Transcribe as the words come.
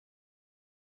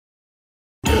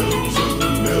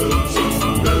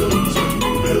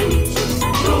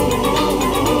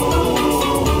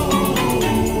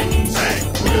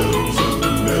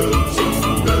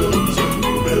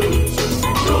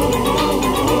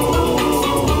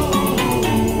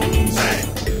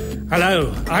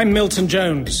Hello, I'm Milton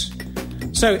Jones.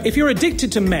 So, if you're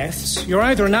addicted to meths, you're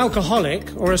either an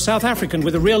alcoholic or a South African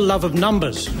with a real love of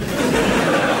numbers.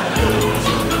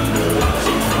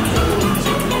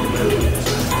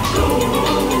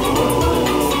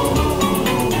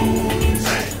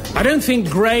 I don't think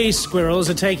grey squirrels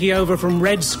are taking over from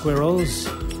red squirrels.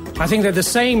 I think they're the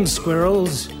same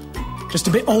squirrels, just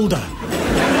a bit older.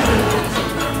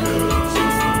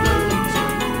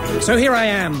 So here I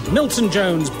am, Milton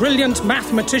Jones, brilliant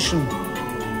mathematician.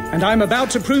 And I'm about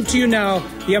to prove to you now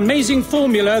the amazing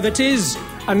formula that is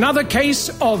another case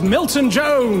of Milton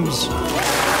Jones.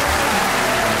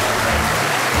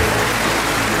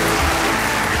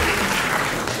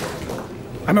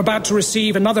 I'm about to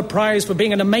receive another prize for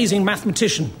being an amazing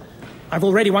mathematician. I've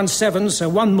already won 7, so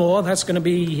one more, that's going to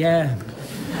be, 8,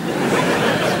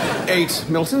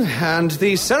 Milton, and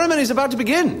the ceremony's about to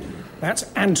begin. That's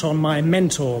Anton, my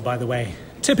mentor, by the way.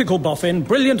 Typical boffin,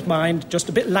 brilliant mind, just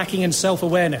a bit lacking in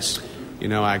self-awareness. You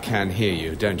know I can hear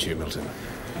you, don't you, Milton?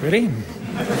 Really?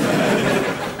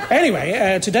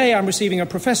 Anyway, today I'm receiving a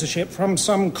professorship from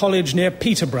some college near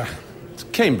Peterborough. It's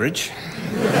Cambridge.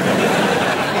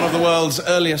 One of the world's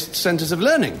earliest centres of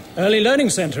learning. Early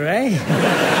learning centre, eh?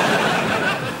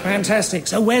 Fantastic.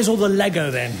 So where's all the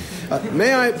Lego, then?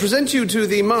 May I present you to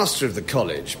the master of the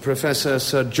college, Professor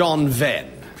Sir John Venn.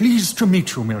 Pleased to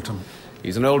meet you, Milton.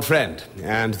 He's an old friend,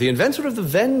 and the inventor of the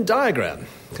Venn diagram.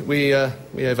 We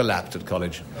overlapped at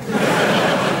college.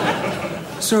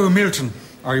 So, Milton,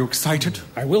 are you excited?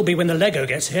 I will be when the Lego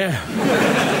gets here.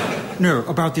 No,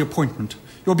 about the appointment.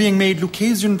 You're being made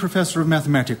Lucasian Professor of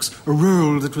Mathematics, a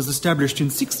role that was established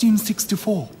in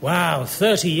 1664. Wow,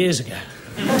 30 years ago.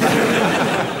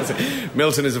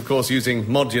 Milton is, of course, using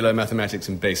modular mathematics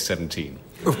in base 17.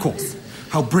 Of course.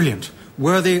 How brilliant.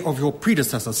 Worthy of your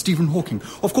predecessor, Stephen Hawking.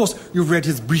 Of course, you've read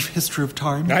his Brief History of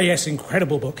Time. Ah, yes,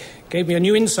 incredible book. Gave me a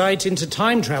new insight into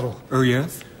time travel. Oh,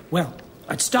 yes? Well,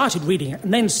 I'd started reading it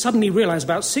and then suddenly realised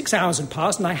about 6 hours had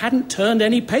passed and I hadn't turned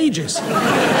any pages.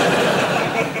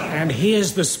 And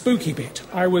here's the spooky bit.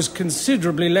 I was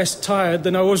considerably less tired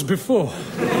than I was before.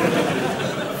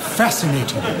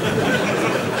 Fascinating.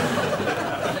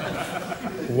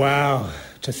 Wow.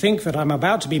 To think that I'm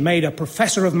about to be made a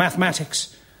professor of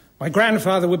mathematics. My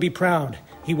grandfather would be proud.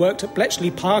 He worked at Bletchley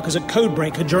Park as a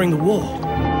codebreaker during the war.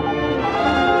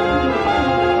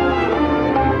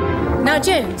 Now,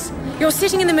 Jones, you're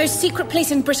sitting in the most secret place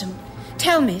in Britain.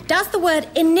 Tell me, does the word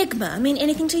enigma mean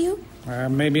anything to you?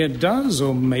 Maybe it does,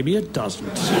 or maybe it doesn't.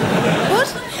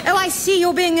 What? Oh, I see,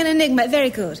 you're being an enigma.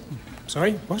 Very good.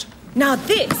 Sorry, what? Now,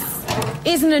 this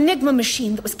is an enigma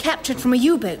machine that was captured from a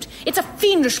U-boat. It's a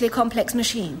fiendishly complex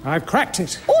machine. I've cracked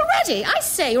it. Already? I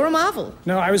say, you're a marvel.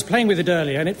 No, I was playing with it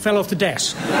earlier and it fell off the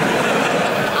desk.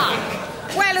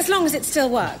 Well, as long as it still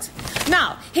works.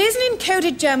 Now, here's an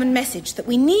encoded German message that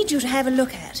we need you to have a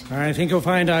look at. I think you'll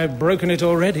find I've broken it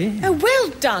already. Oh, well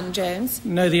done, Jones.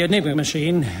 No, the enigma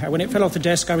machine. When it fell off the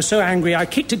desk, I was so angry I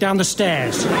kicked it down the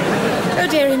stairs. Oh,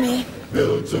 dearie me.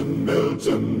 Milton,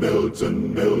 Milton,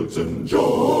 Milton, Milton Jones.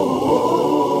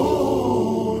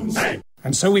 Hey.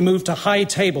 And so we moved to High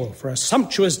Table for a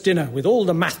sumptuous dinner with all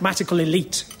the mathematical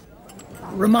elite.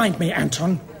 Remind me,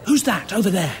 Anton, who's that over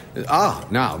there?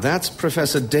 Now, that's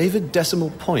Professor David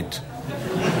Decimal Point.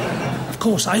 Of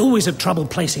course, I always have trouble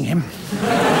placing him.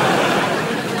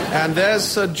 And there's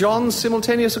Sir John's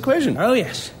simultaneous equation. Oh,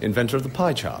 yes. Inventor of the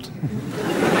pie chart.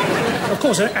 Of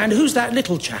course, and who's that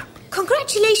little chap?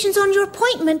 Congratulations on your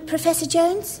appointment, Professor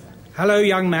Jones. Hello,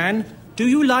 young man. Do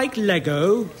you like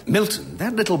Lego? Milton,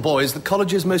 that little boy is the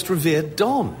college's most revered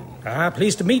don.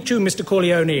 Pleased to meet you, Mr.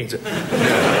 Corleone.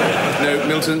 No,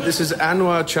 Milton, this is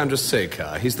Anwar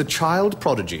Chandrasekhar. He's the child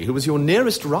prodigy who was your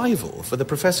nearest rival for the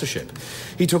professorship.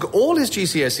 He took all his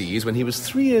GCSEs when he was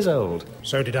 3 years old.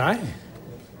 So did I.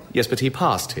 Yes, but he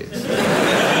passed his.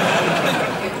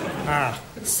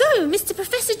 So, Mr.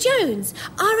 Professor Jones,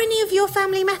 are any of your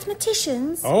family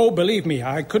mathematicians? Oh, believe me,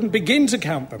 I couldn't begin to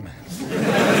count them.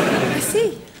 I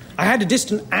see. I had a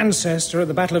distant ancestor at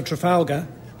the Battle of Trafalgar.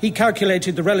 He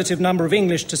calculated the relative number of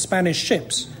English to Spanish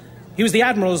ships. He was the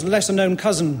Admiral's lesser-known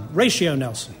cousin, Ratio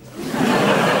Nelson.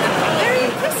 Very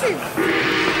impressive.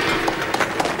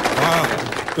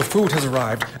 The food has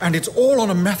arrived, and it's all on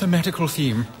a mathematical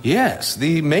theme. Yes,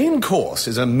 the main course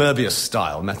is a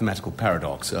Möbius-style mathematical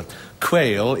paradox. A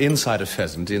quail inside a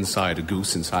pheasant, inside a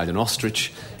goose, inside an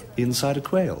ostrich, inside a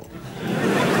quail.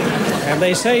 And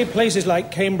they say places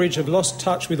like Cambridge have lost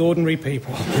touch with ordinary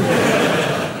people.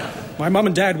 My mum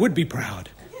and dad would be proud.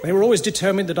 They were always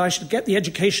determined that I should get the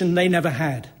education they never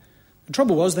had. The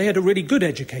trouble was they had a really good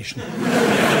education.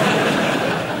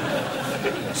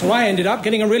 So I ended up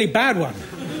getting a really bad one.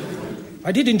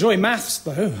 I did enjoy maths,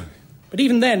 though. But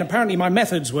even then, apparently my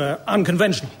methods were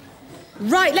unconventional.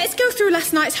 Right, let's go through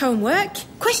last night's homework.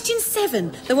 Question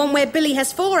 7, the one where Billy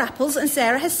has 4 apples and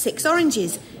Sarah has 6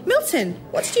 oranges. Milton,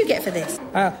 what did you get for this?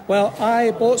 Well,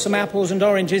 I bought some apples and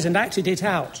oranges and acted it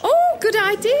out. Oh, good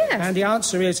idea. And the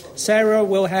answer is Sarah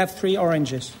will have 3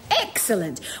 oranges.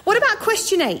 Excellent. What about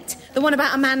question 8, the one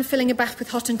about a man filling a bath with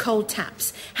hot and cold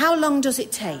taps? How long does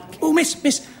it take? Oh,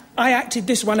 miss, I acted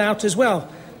this one out as well.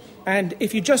 And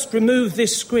if you just remove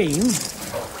this screen...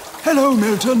 Hello,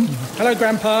 Milton. Hello,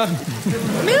 Grandpa.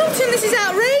 Milton, this is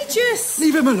outrageous.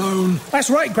 Leave him alone. That's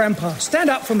right, Grandpa. Stand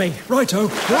up for me. Righto.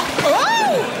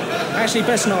 Oh! Actually,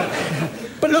 best not.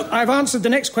 But look, I've answered the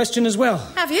next question as well.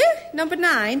 Have you? Number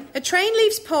 9. A train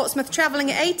leaves Portsmouth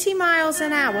travelling at 80 miles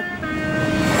an hour.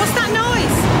 What's that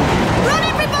noise? Run,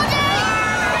 everybody!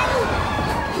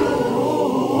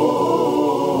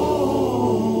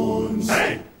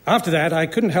 After that, I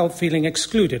couldn't help feeling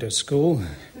excluded at school,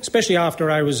 especially after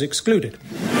I was excluded.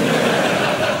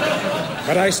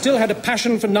 But I still had a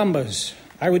passion for numbers.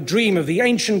 I would dream of the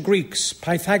ancient Greeks,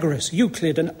 Pythagoras,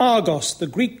 Euclid, and Argos, the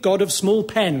Greek god of small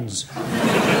pens.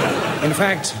 In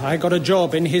fact, I got a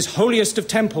job in his holiest of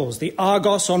temples, the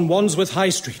Argos on Wandsworth High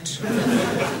Street.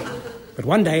 But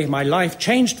one day, my life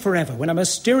changed forever when a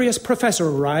mysterious professor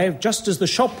arrived just as the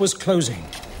shop was closing.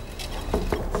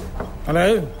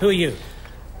 Hello, who are you?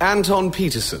 Anton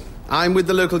Peterson. I'm with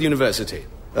the local university.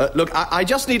 Look, I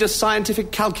just need a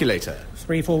scientific calculator.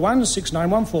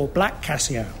 341-6914, Black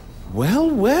Casio.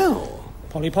 Well.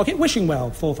 Polly Pocket Wishing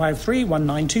Well,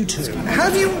 453-1922.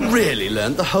 Have you really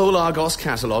learnt the whole Argos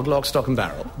catalogue, lock, stock and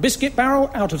barrel? Biscuit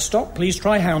barrel, out of stock, please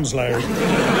try Hounslow.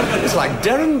 It's like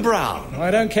Derren Brown.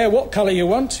 I don't care what colour you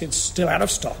want, it's still out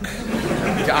of stock.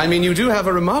 I mean, you do have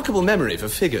a remarkable memory for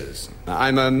figures.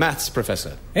 I'm a maths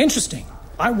professor. Interesting.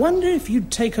 I wonder if you'd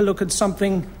take a look at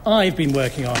something I've been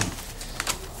working on.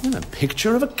 A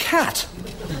picture of a cat.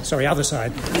 Sorry, other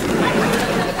side.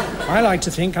 I like to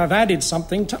think I've added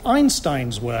something to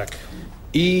Einstein's work.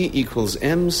 E equals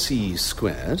mc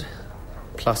squared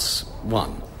plus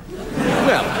 1.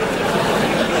 Well,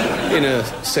 in a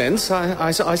sense,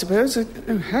 I suppose...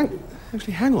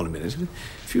 hang on a minute.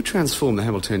 If you transform the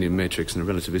Hamiltonian matrix in a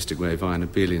relativistic way via an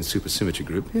abelian supersymmetry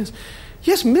group,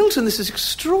 yes, Milton, this is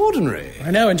extraordinary.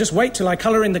 I know, and just wait till I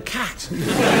colour in the cat.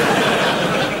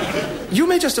 You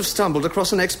may just have stumbled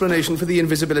across an explanation for the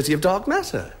invisibility of dark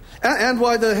matter, and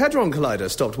why the Hadron Collider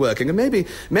stopped working, and maybe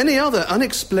many other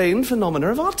unexplained phenomena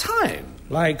of our time.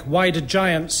 Like, why do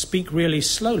giants speak really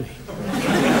slowly?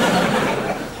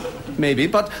 Maybe,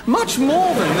 but much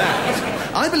more than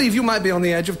that. I believe you might be on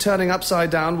the edge of turning upside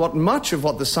down much of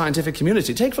what the scientific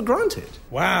community take for granted.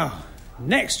 Wow.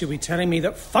 Next you'll be telling me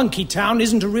that Funky Town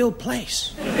isn't a real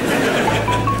place.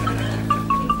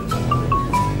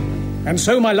 And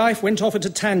so my life went off at a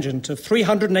tangent of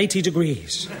 380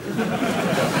 degrees.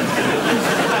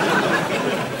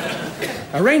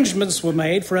 Arrangements were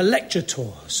made for a lecture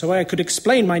tour so I could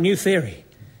explain my new theory.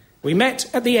 We met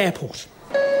at the airport.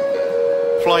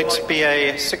 Flight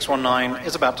BA 619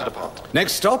 is about to depart.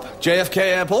 Next stop, JFK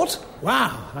Airport.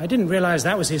 Wow, I didn't realise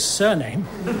that was his surname.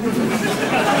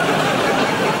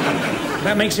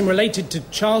 That makes him related to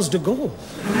Charles de Gaulle.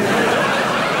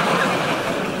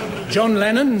 John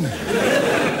Lennon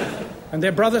and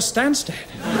their brother Stansted.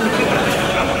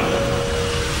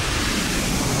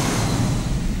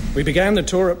 We began the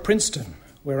tour at Princeton,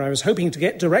 where I was hoping to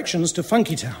get directions to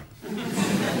Funky Town.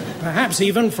 Perhaps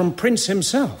even from Prince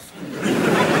himself.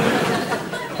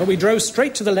 But we drove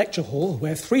straight to the lecture hall,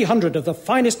 where 300 of the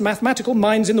finest mathematical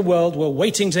minds in the world were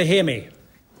waiting to hear me.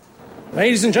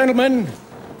 Ladies and gentlemen,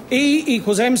 E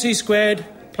equals mc squared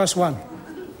plus 1.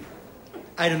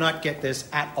 I do not get this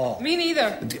at all. Me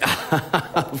neither.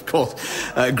 Of course.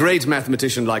 A great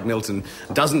mathematician like Milton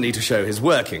doesn't need to show his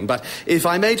working, but if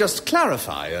I may just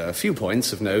clarify a few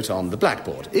points of note on the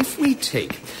blackboard. If we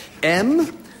take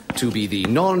m to be the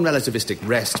non-relativistic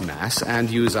rest mass and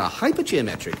use a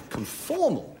hypergeometric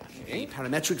conformal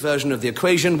parametric version of the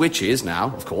equation, which is now,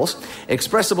 of course,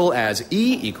 expressible as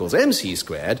E equals mc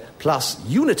squared plus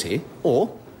unity or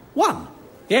 1.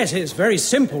 Yes, it's very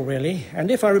simple, really.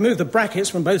 And if I remove the brackets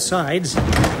from both sides... the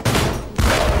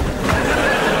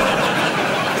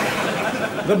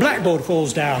blackboard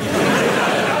falls down.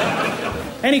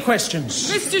 Any questions?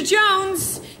 Mr.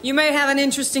 Jones, you may have an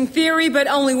interesting theory, but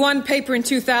only one paper in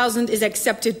 2000 is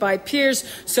accepted by peers,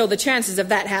 so the chances of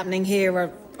that happening here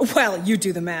are... Well, you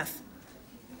do the math.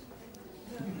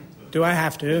 Do I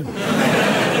have to?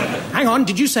 Hang on,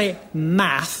 did you say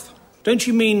math? Don't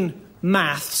you mean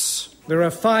maths? There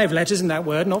are 5 letters in that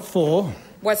word, not 4.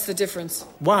 What's the difference?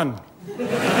 1.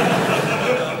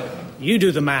 You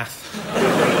do the math.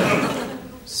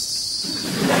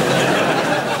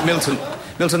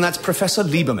 Milton, that's Professor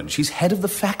Lieberman. She's head of the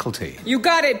faculty. You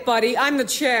got it, buddy. I'm the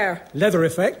chair. Leather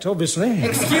effect, obviously.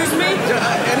 Excuse me?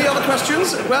 Any other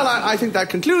questions? Well, I think that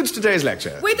concludes today's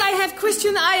lecture. Wait, I have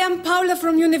question. I am Paula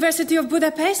from University of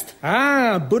Budapest.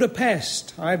 Ah,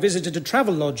 Budapest. I visited a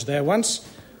travel lodge there once.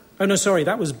 Oh, no, sorry,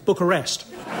 that was Bucharest.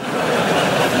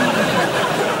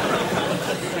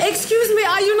 Excuse me,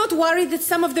 are you not worried that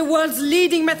some of the world's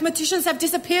leading mathematicians have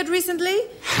disappeared recently?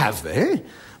 Have they?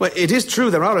 Well, it is true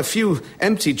there are a few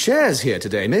empty chairs here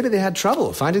today. Maybe they had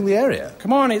trouble finding the area.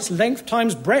 Come on, it's length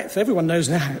times breadth. Everyone knows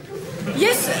that.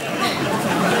 Yes.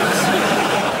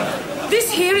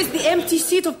 This here is the empty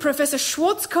seat of Professor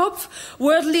Schwarzkopf,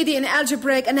 world leader in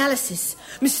algebraic analysis,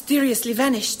 mysteriously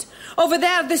vanished. Over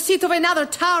there, the seat of another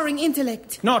towering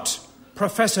intellect. Not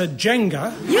Professor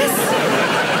Jenga. Yes.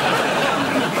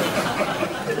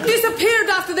 Disappeared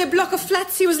after the block of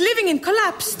flats he was living in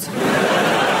collapsed.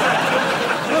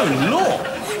 Oh, Lord.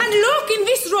 And look, in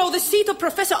this row, the seat of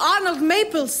Professor Arnold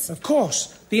Maples. Of course,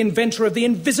 the inventor of the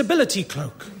invisibility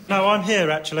cloak. No, I'm here,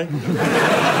 actually.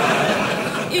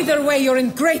 Either way, you're in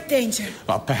great danger.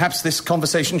 Well, perhaps this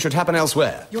conversation should happen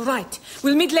elsewhere. You're right.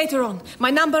 We'll meet later on.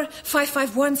 My number,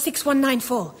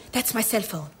 551-6194. That's my cell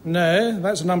phone. No,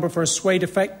 that's a number for a suede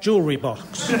effect jewellery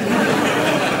box.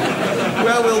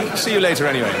 Well, we'll see you later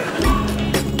anyway.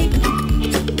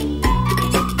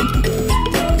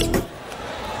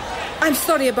 I'm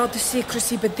sorry about the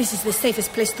secrecy, but this is the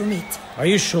safest place to meet. Are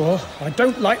you sure? I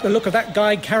don't like the look of that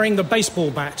guy carrying the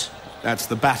baseball bat. That's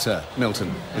the batter,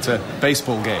 Milton. It's a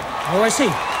baseball game. Oh, I see.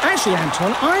 Actually,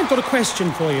 Anton, I've got a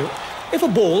question for you. If a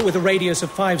ball with a radius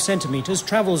of 5 centimetres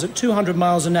travels at 200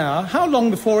 miles an hour, how long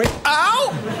before it...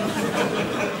 Ow!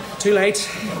 Too late.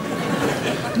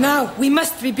 Now, we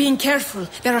must be being careful.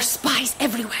 There are spies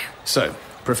everywhere. So,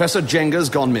 Professor Jenga's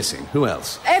gone missing. Who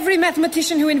else? Every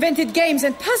mathematician who invented games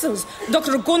and puzzles.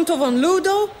 Dr. Gunther von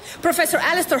Ludo, Professor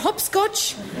Alistair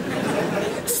Hopscotch.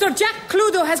 Sir Jack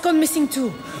Cluedo has gone missing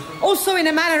too. Also in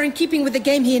a manner in keeping with the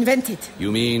game he invented.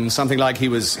 You mean something like he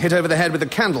was hit over the head with a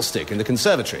candlestick in the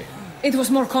conservatory? It was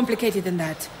more complicated than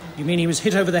that. You mean he was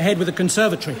hit over the head with a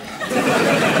conservatory?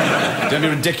 Don't be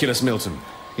ridiculous, Milton.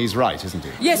 He's right, isn't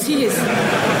he? Yes, he is.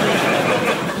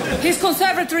 His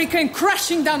conservatory came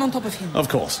crashing down on top of him. Of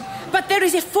course. But there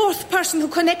is a fourth person who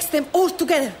connects them all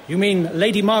together. You mean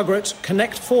Lady Margaret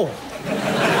Connect 4?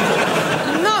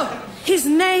 No, his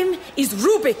name is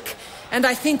Rubik. And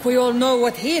I think we all know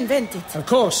what he invented. Of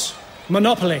course.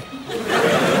 Monopoly.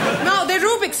 No, the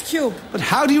Rubik's Cube. But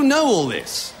how do you know all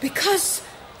this? Because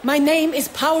my name is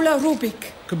Paula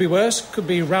Rubik. Could be worse. Could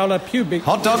be Raula Pubic.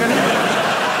 Hot dog and...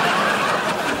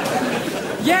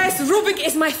 Yes, Rubik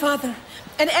is my father.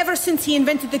 And ever since he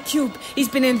invented the cube, he's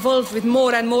been involved with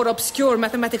more and more obscure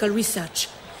mathematical research.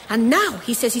 And now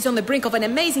he says he's on the brink of an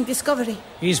amazing discovery.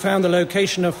 He's found the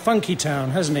location of Funky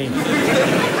Town, hasn't he?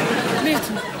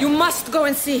 Milton, you must go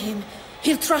and see him.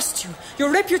 He'll trust you. Your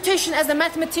reputation as a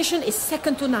mathematician is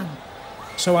second to none.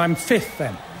 So I'm fifth,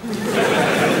 then.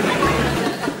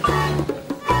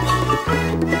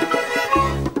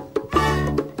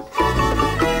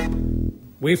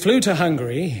 We flew to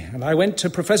Hungary, and I went to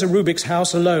Professor Rubik's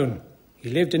house alone. He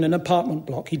lived in an apartment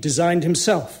block he designed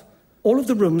himself. All of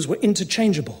the rooms were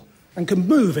interchangeable and could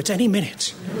move at any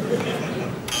minute.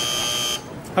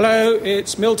 Hello,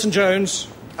 it's Milton Jones.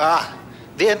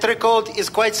 The entry code is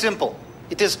quite simple.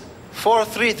 It is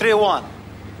 4331.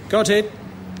 Got it.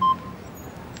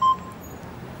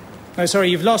 Oh, sorry,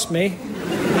 you've lost me.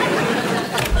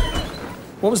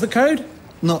 What was the code?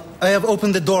 No, I have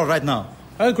opened the door right now.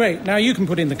 Oh, great. Now you can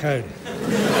put in the code.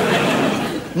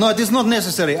 No, it is not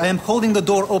necessary. I am holding the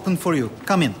door open for you.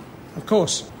 Come in. Of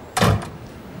course.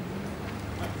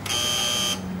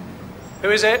 Who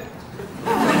is it?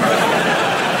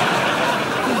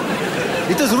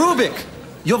 It is Rubik.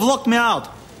 You've locked me out.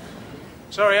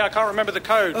 Sorry, I can't remember the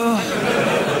code.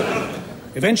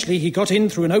 Eventually, he got in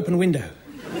through an open window.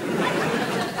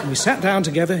 And we sat down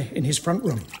together in his front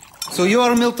room. So you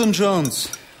are Milton Jones.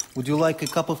 Would you like a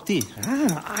cup of tea?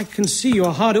 I can see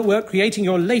you're hard at work creating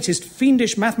your latest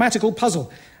fiendish mathematical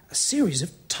puzzle. A series of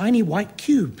tiny white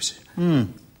cubes.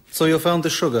 So you found the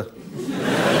sugar.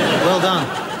 Well done.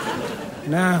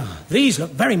 Now, these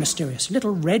look very mysterious.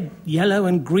 Little red, yellow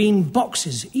and green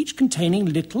boxes, each containing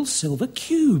little silver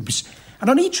cubes. And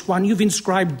on each one you've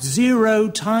inscribed 0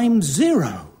 times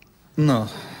 0. No,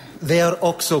 they are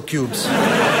OXO cubes.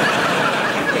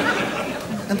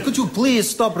 And could you please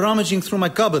stop rummaging through my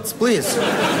cupboards, please?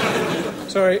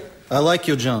 Sorry. I like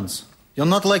you, Jones. You're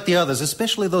not like the others,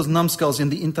 especially those numbskulls in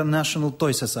the International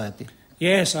Toy Society.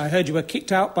 Yes, I heard you were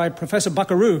kicked out by Professor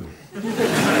Buckaroo.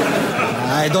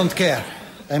 I don't care.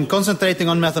 I'm concentrating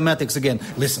on mathematics again.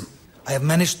 Listen, I have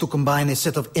managed to combine a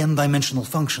set of n-dimensional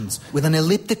functions with an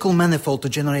elliptical manifold to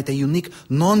generate a unique,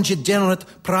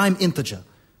 non-degenerate prime integer.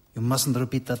 You mustn't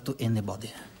repeat that to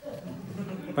anybody.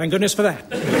 Thank goodness for that.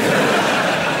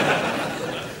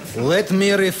 Let me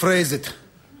rephrase it.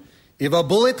 If a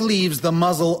bullet leaves the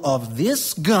muzzle of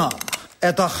this gun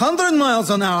at 100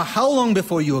 miles an hour, how long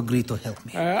before you agree to help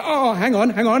me? Hang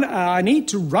on. I need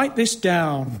to write this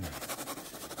down.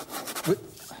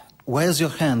 Where's your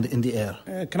hand in the air?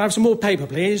 Can I have some more paper,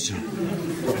 please?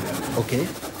 Okay.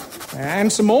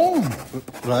 And some more.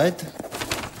 Right.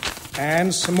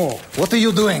 And some more. What are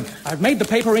you doing? I've made the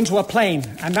paper into a plane,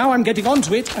 and now I'm getting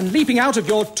onto it and leaping out of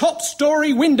your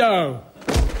top-story window,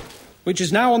 which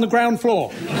is now on the ground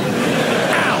floor.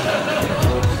 Ow!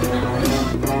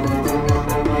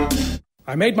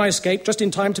 I made my escape just in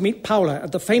time to meet Paula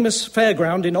at the famous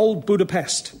fairground in Old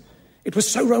Budapest. It was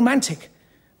so romantic.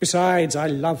 Besides, I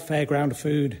love fairground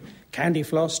food, candy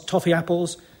floss, toffee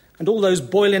apples, and all those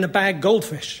boil-in-a-bag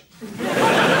goldfish.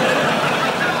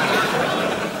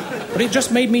 But it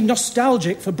just made me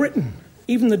nostalgic for Britain.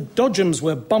 Even the Dodgems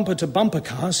were bumper-to-bumper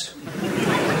cars.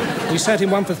 We sat in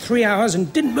one for 3 hours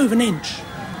and didn't move an inch.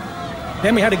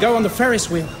 Then we had to go on the Ferris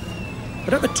wheel.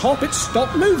 But at the top, it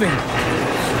stopped moving.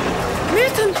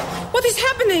 Milton, what is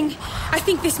happening? I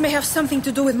think this may have something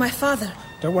to do with my father.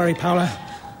 Don't worry, Paula.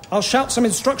 I'll shout some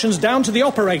instructions down to the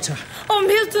operator. Oh,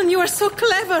 Milton, you are so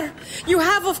clever. You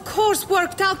have, of course,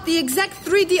 worked out the exact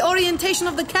 3D orientation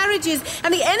of the carriages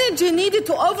and the energy needed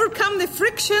to overcome the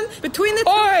friction between the...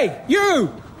 Oi,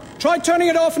 you! Try turning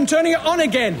it off and turning it on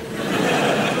again.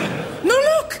 No,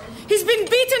 look! He's been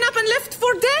beaten up and left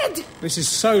for dead. This is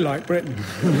so like Britain.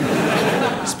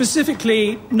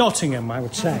 Specifically, Nottingham, I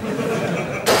would say.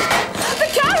 The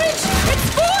carriage! It's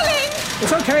falling!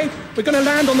 It's okay. We're going to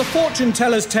land on the fortune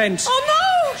teller's tent. Oh,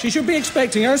 no! She should be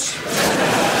expecting us.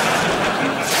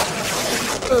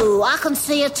 Oh, I can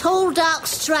see a tall, dark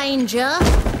stranger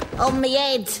on me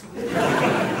head.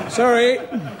 Sorry.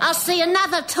 I see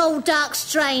another tall, dark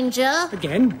stranger.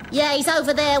 Again? Yeah, he's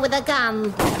over there with a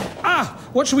gun.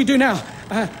 What shall we do now?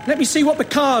 Let me see what the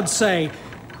cards say.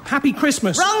 Happy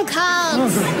Christmas. Wrong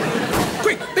cards. Oh.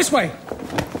 Quick, this way.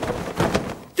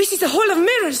 This is a hall of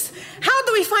mirrors. How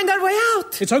do we find our way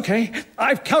out? It's okay.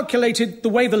 I've calculated the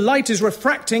way the light is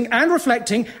refracting and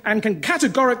reflecting and can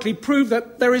categorically prove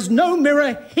that there is no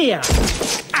mirror here.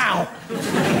 Ow!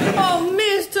 Oh,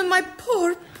 Milton, my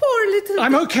poor little...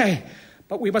 I'm okay,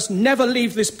 but we must never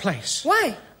leave this place.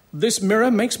 Why? This mirror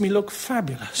makes me look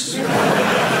fabulous. They're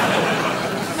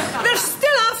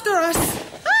still after us.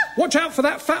 Watch out for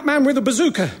that fat man with a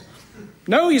bazooka.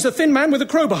 No, he's a thin man with a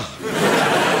crowbar.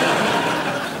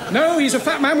 No, he's a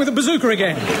fat man with a bazooka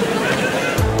again.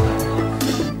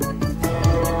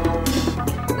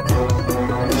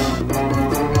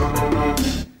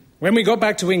 When we got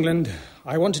back to England,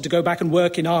 I wanted to go back and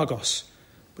work in Argos.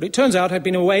 But it turns out I'd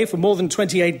been away for more than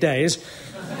 28 days.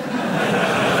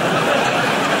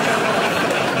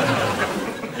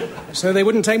 So they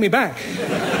wouldn't take me back.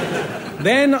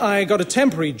 Then I got a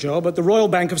temporary job at the Royal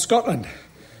Bank of Scotland.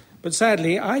 But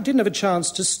sadly, I didn't have a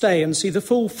chance to stay and see the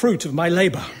full fruit of my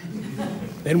labour.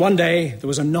 Then one day, there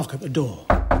was a knock at the door.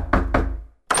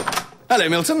 Hello,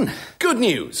 Milton. Good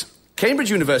news. Cambridge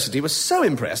University was so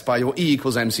impressed by your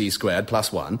E=mc²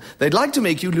 +1, they'd like to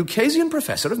make you Lucasian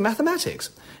Professor of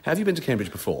Mathematics. Have you been to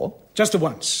Cambridge before? Just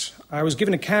once. I was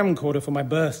given a camcorder for my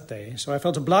birthday, so I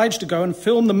felt obliged to go and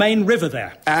film the main river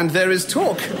there. And there is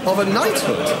talk of a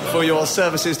knighthood for your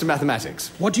services to mathematics.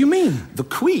 What do you mean? The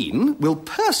Queen will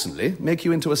personally make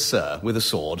you into a sir with a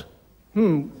sword.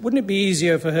 Wouldn't it be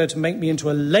easier for her to make me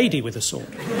into a lady with a sword?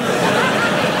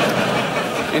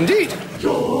 Indeed.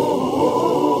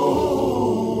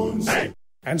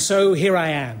 And so here I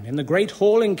am, in the great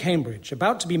hall in Cambridge,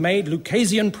 about to be made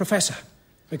Lucasian Professor.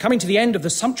 We're coming to the end of the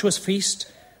sumptuous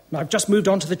feast, and I've just moved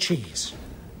on to the cheese.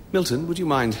 Milton, would you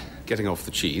mind getting off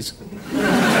the cheese?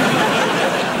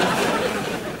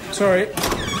 Sorry.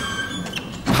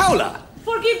 Paula!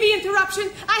 Forgive the interruption.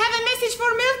 I have a message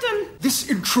for Milton. This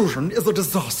intrusion is a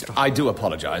disaster. I do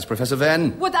apologise, Professor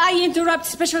Venn. Would I interrupt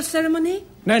special ceremony?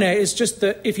 No, it's just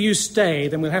that if you stay,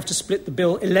 then we'll have to split the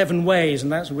bill 11 ways,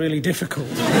 and that's really difficult.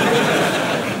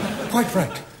 Quite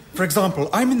right. For example,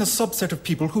 I'm in the subset of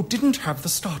people who didn't have the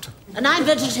starter. And I'm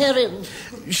vegetarian.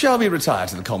 Shall we retire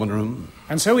to the common room?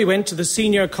 And so we went to the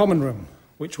senior common room,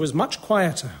 which was much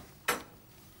quieter.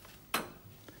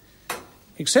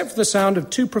 Except for the sound of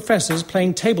two professors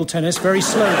playing table tennis very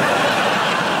slowly.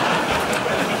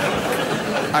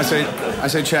 I say, I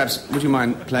say, chaps, would you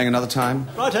mind playing another time?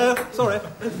 Righto, sorry.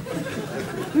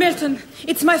 Milton,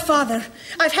 it's my father.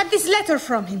 I've had this letter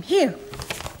from him. Here.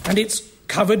 And it's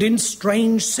covered in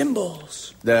strange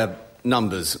symbols. They're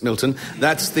numbers, Milton.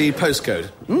 That's the postcode.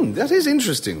 That is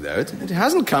interesting, though. It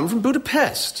hasn't come from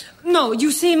Budapest. No, you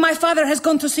see, my father has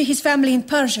gone to see his family in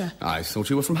Persia. I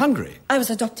thought you were from Hungary. I was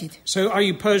adopted. So are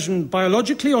you Persian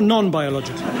biologically or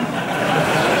non-biologically?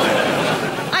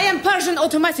 I am Persian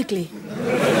automatically.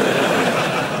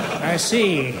 I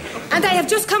see. And I have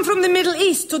just come from the Middle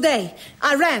East today,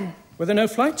 Iran. Were there no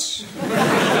flights?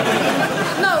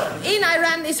 No, in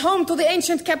Iran is home to the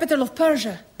ancient capital of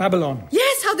Persia. Babylon.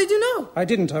 Yes, how did you know? I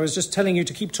didn't. I was just telling you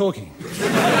to keep talking.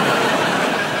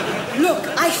 Look,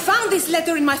 I found this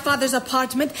letter in my father's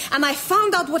apartment, and I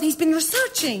found out what he's been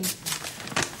researching.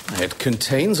 It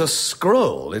contains a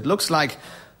scroll. It looks like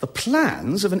the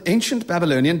plans of an ancient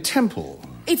Babylonian temple.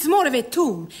 It's more of a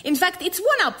tomb. In fact, it's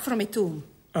one up from a tomb.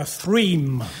 A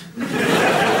threme.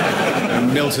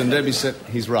 Milton, don't be so...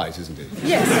 He's right, isn't he?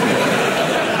 Yes.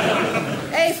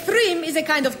 A threme is a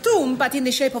kind of tomb, but in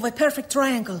the shape of a perfect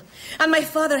triangle. And my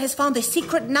father has found a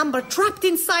secret number trapped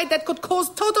inside that could cause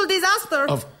total disaster.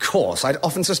 Of course, I'd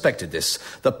often suspected this.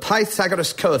 The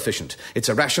Pythagoras coefficient. It's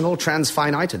a rational,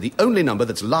 transfinite, and the only number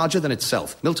that's larger than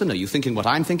itself. Milton, are you thinking what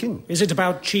I'm thinking? Is it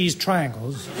about cheese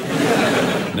triangles?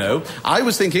 No, I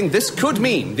was thinking this could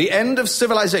mean the end of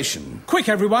civilization. Quick,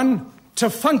 everyone, to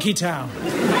Funky Town.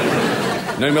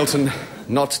 No, Milton,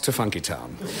 not to Funky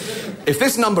Town. If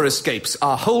this number escapes,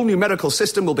 our whole numerical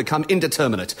system will become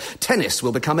indeterminate. Tennis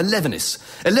will become 11s.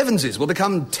 11s will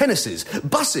become tennises.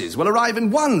 Buses will arrive in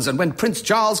ones, and when Prince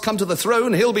Charles come to the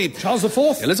throne, he'll be... Charles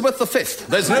IV? Elizabeth V.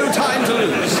 There's no time to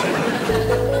lose.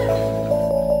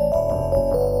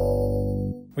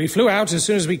 We flew out as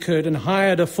soon as we could and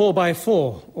hired a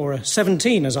 4x4, or a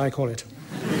 17 as I call it.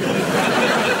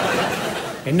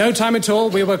 In no time at all,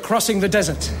 we were crossing the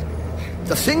desert.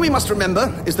 The thing we must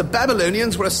remember is the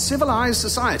Babylonians were a civilized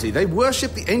society. They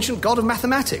worshipped the ancient god of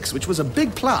mathematics, which was a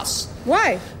big plus.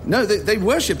 Why? No, they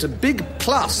worshipped a big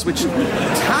plus, which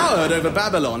towered over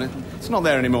Babylon. It's not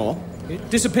there anymore.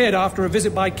 It disappeared after a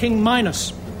visit by King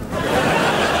Minos.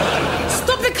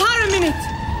 Stop the car a minute.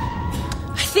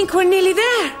 I think we're nearly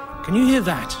there. Can you hear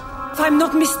that? If I'm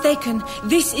not mistaken,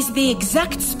 this is the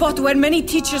exact spot where many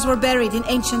teachers were buried in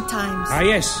ancient times. Ah,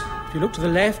 yes. If you look to the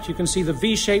left, you can see the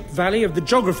V-shaped valley of the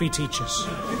geography teachers.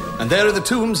 And there are the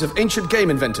tombs of ancient game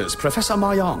inventors, Professor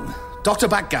Mahjong, Dr.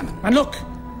 Backgammon. And look,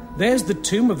 there's the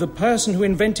tomb of the person who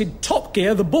invented Top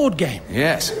Gear, the board game.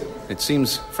 Yes, it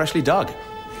seems freshly dug.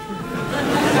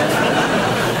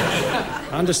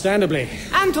 Understandably.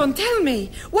 Anton, tell me,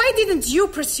 why didn't you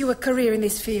pursue a career in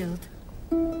this field?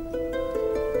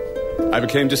 I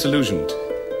became disillusioned.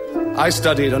 I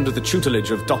studied under the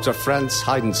tutelage of Dr. Franz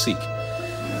Hide-and-Seek.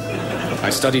 I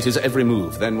studied his every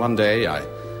move. Then one day I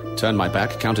turned my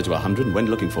back, counted to 100, and went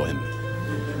looking for him.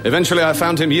 Eventually I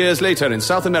found him years later in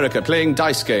South America playing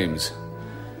dice games.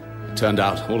 It turned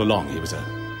out all along he was a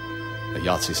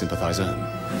Yahtzee sympathizer.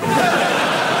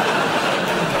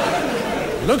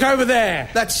 Look over there.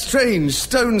 That strange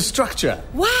stone structure.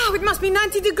 Wow, it must be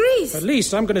 90 degrees. At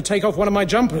least I'm going to take off one of my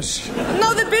jumpers.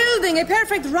 No, the building, a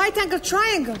perfect right-angle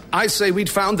triangle. I say we'd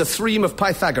found the threme of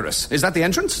Pythagoras. Is that the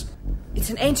entrance? It's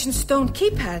an ancient stone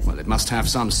keypad. Well, it must have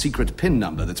some secret PIN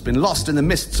number that's been lost in the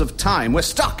mists of time. We're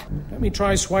stuck. Let me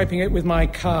try swiping it with my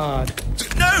card.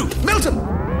 No! Milton!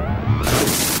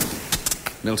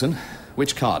 Milton,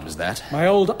 which card was that? My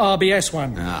old RBS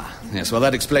one. Ah, yes, well,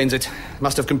 that explains it.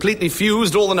 Must have completely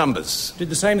fused all the numbers. Did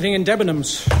the same thing in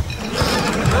Debenhams.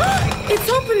 It's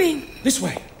opening. This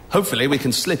way. Hopefully we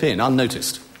can slip in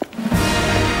unnoticed.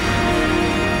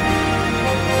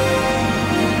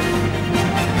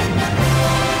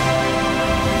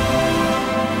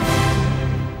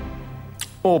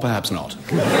 Or perhaps not.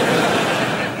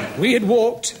 We had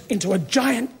walked into a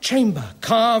giant chamber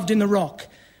carved in the rock,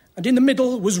 and in the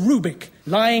middle was Rubik,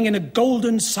 lying in a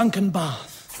golden sunken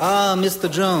bath. Ah,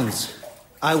 Mr. Jones,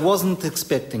 I wasn't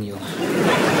expecting you.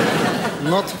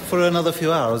 Not for another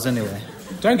few hours, anyway.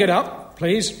 Don't get up,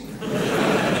 please.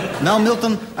 Now,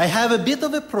 Milton, I have a bit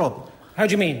of a problem. How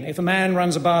do you mean? If a man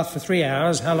runs a bath for 3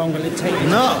 hours, how long will it take?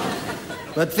 No,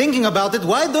 but thinking about it,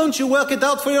 why don't you work it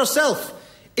out for yourself?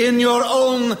 In your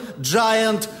own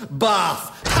giant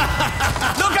bath.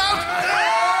 Look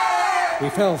out! We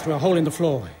fell through a hole in the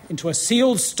floor, into a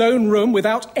sealed stone room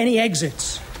without any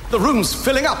exits. The room's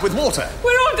filling up with water.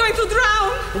 We're all going to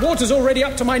drown. The water's already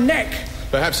up to my neck.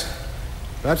 Perhaps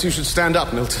you should stand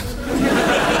up, Milton.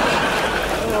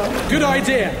 Good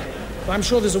idea. I'm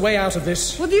sure there's a way out of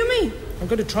this. What do you mean? I'm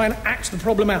going to try and act the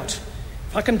problem out.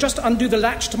 If I can just undo the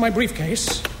latch to my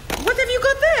briefcase. What have you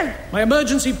got there? My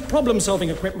emergency problem-solving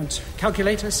equipment.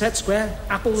 Calculator, set square,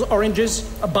 apples, oranges,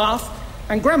 a bath,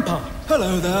 and Grandpa.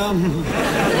 Hello there.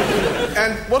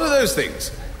 And what are those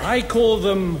things? I call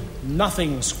them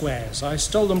nothing squares. I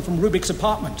stole them from Rubik's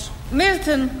apartment.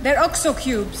 Milton, they're OXO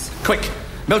cubes. Quick,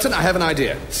 Milton, I have an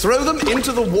idea. Throw them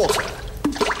into the water.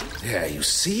 There, you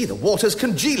see, the water's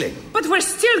congealing. But we're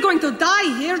still going to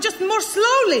die here, just more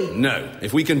slowly. No,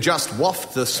 if we can just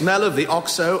waft the smell of the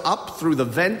OXO up through the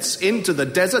vents into the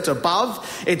desert above,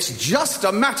 it's just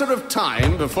a matter of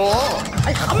time before...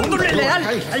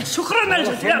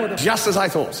 Just as I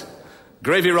thought.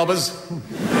 Gravy robbers.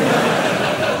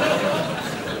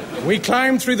 We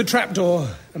climbed through the trapdoor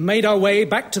and made our way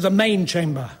back to the main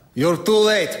chamber. You're too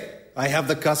late. I have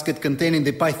the casket containing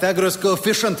the Pythagoras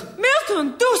coefficient.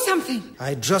 Milton, do something.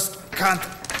 I just can't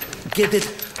get it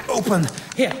open.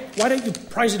 Here, why don't you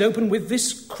prise it open with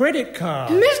this credit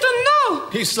card? Milton, no!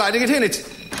 He's sliding it in. It's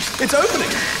opening.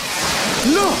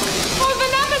 Look! All the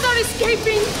numbers are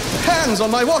escaping. Hands on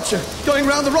my watch are going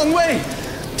round the wrong way.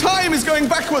 Time is going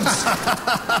backwards.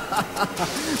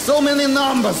 So many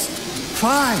numbers.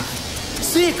 5,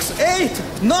 6, 8,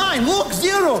 9, look,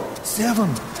 0, 7.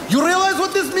 You realize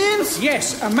what this means?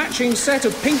 Yes, a matching set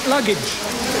of pink luggage.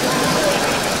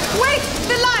 Wait,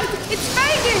 the light! It's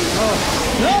fading!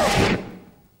 No!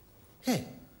 Hey,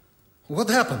 what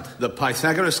happened? The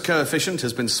Pythagoras coefficient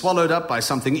has been swallowed up by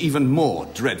something even more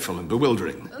dreadful and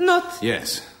bewildering. Not...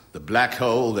 Yes, the black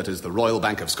hole that is the Royal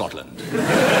Bank of Scotland.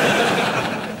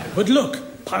 But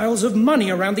look, piles of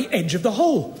money around the edge of the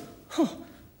hole. Oh,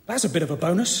 that's a bit of a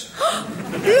bonus.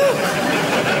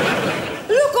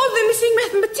 Look, all the missing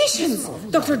mathematicians.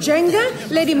 Dr. Jenga,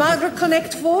 Lady Margaret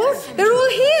Connect 4, they're all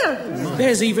here.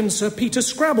 There's even Sir Peter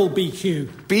Scrabble, BQ.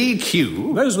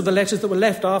 BQ? Those were the letters that were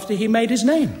left after he made his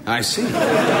name. I see.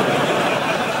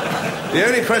 The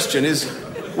only question is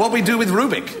what we do with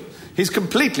Rubik. He's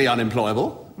completely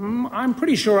unemployable. I'm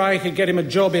pretty sure I could get him a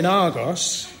job in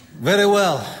Argos. Very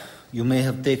well. You may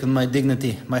have taken my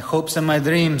dignity, my hopes and my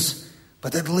dreams,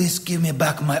 but at least give me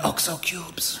back my OXO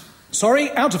cubes.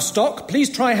 Sorry, out of stock. Please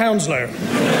try Hounslow.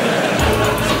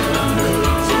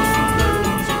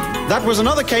 That was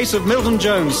another case of Milton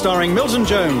Jones, starring Milton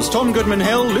Jones, Tom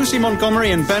Goodman-Hill, Lucy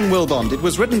Montgomery and Ben Wilbond. It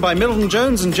was written by Milton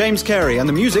Jones and James Carey, and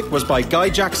the music was by Guy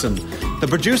Jackson. The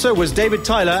producer was David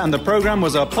Tyler, and the programme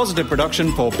was a positive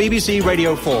production for BBC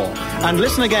Radio 4. And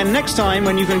listen again next time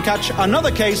when you can catch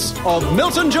another case of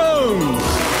Milton Jones!